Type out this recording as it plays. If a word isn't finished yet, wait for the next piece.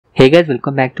Hey guys,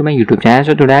 welcome back to my YouTube channel.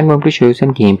 So today I'm going to show you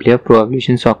some gameplay of Pro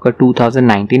Evolution Soccer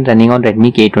 2019 running on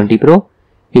Redmi K20 Pro.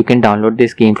 You can download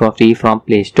this game for free from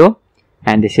Playstore,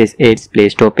 and this is its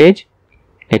Playstore page.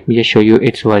 Let me just show you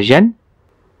its version.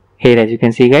 Here, as you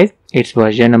can see guys, its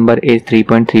version number is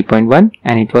 3.3.1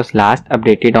 and it was last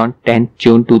updated on 10th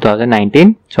June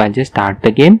 2019. So I'll just start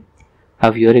the game.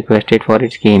 A viewer requested for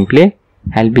its gameplay.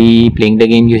 I'll be playing the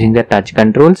game using the touch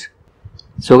controls.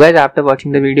 So guys, after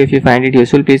watching the video, if you find it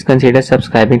useful, please consider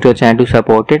subscribing to our channel to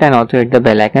support it, and also hit the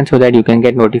bell icon so that you can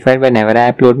get notified whenever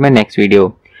I upload my next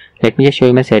video. Let me just show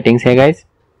you my settings here guys.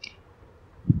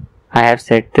 I have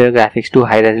set the graphics to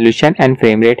high resolution and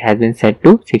frame rate has been set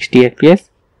to 60 FPS.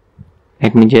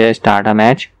 Let me just start a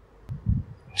match.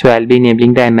 So I'll be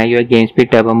enabling the Miui game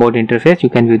speed turbo mode interface.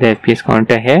 You can view the FPS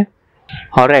counter here.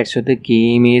 Alright, so the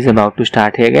game is about to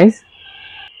start here guys.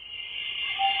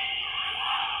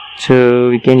 So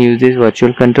we can use this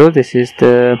virtual control. This is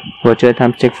the virtual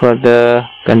thumbstick for the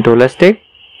controller stick.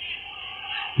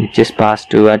 It just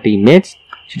passed to our teammates.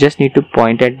 So just need to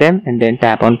point at them and then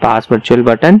tap on pass virtual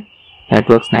button. That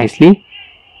works nicely.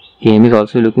 Game is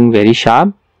also looking very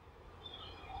sharp.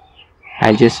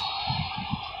 I'll just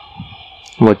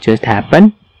what just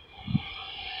happened.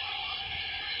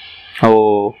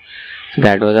 Oh, so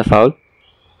that was a foul.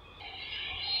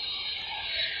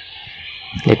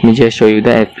 Let me just show you the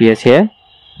FPS here.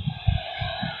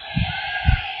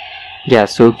 Yeah,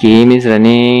 so game is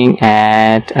running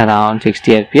at around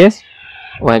 60 FPS.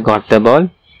 Oh, I got the ball.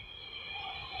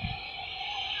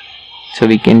 So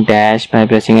we can dash by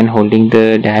pressing and holding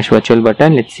the dash virtual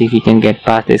button. Let's see if we can get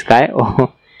past this guy.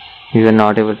 Oh, we were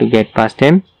not able to get past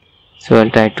him. So I'll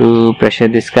try to pressure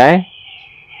this guy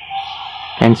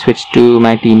and switch to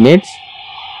my teammates.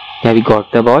 Yeah, we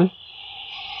got the ball.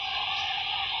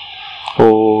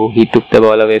 Oh, he took the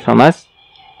ball away from us.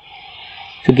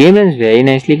 So game runs very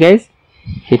nicely guys.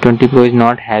 K20 Pro is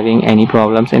not having any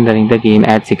problems in running the game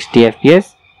at 60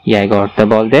 FPS. Yeah, I got the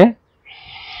ball there.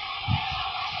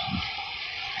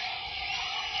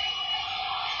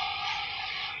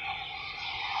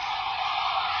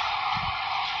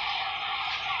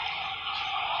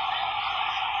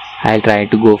 I'll try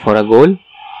to go for a goal.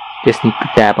 Just need to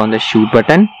tap on the shoot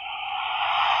button.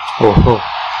 Oh,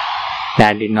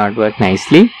 that did not work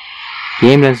nicely.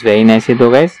 Game runs very nicely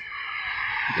though guys.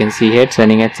 You can see here it's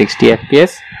running at 60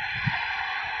 FPS.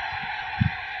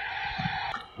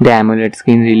 The AMOLED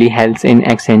screen really helps in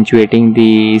accentuating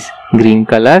these green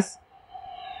colors.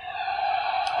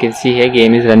 You can see here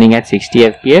game is running at 60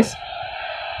 FPS.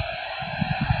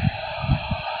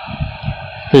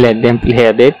 Let them play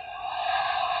a bit.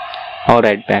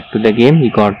 Alright, back to the game. We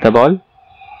got the ball.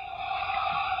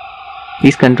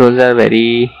 These controls are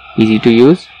very easy to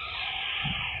use.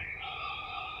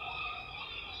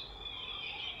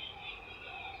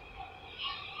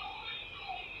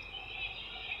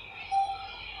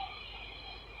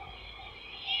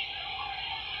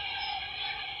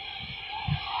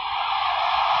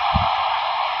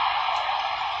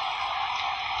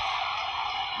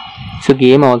 So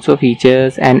game also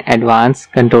features an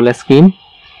advanced controller scheme.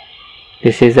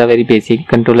 This is a very basic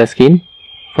controller scheme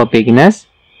for beginners.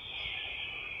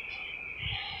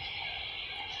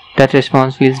 Touch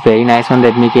response feels very nice on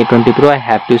Redmi K20 Pro, I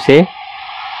have to say.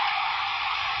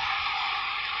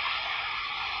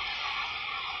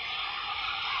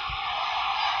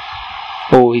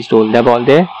 Oh, he stole the ball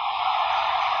there.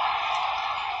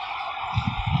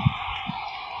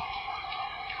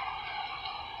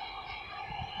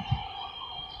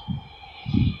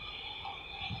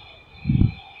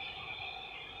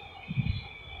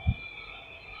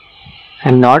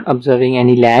 I'm not observing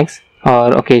any lags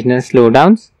or occasional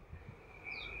slowdowns.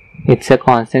 It's a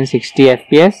constant 60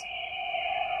 FPS.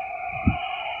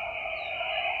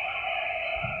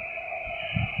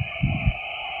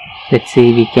 Let's see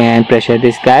if we can pressure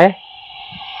this guy.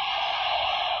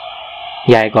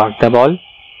 Yeah, I got the ball.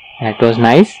 That was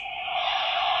nice.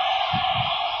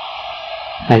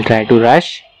 I'll try to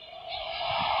rush.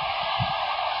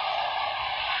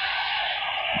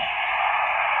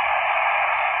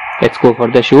 Let's go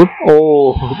for the shoot.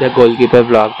 Oh, the goalkeeper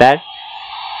blocked that.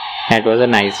 That was a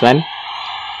nice one.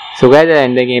 So guys, I'll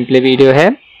end the gameplay video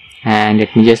here. And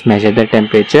let me just measure the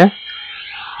temperature.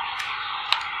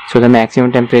 So the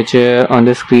maximum temperature on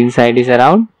the screen side is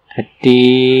around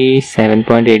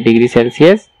 37.8 degrees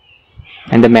Celsius.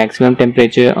 And the maximum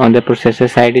temperature on the processor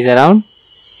side is around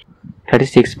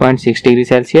 36.6 degrees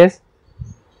Celsius.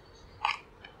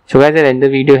 So guys, I'll end the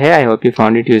video here. I hope you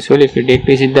found it useful. If you did,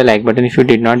 please hit the like button. If you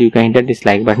did not, you can hit the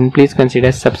dislike button. Please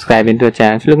consider subscribing to the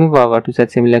channel. Looking forward to such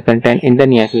similar content in the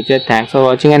near future. Thanks for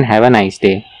watching and have a nice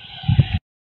day.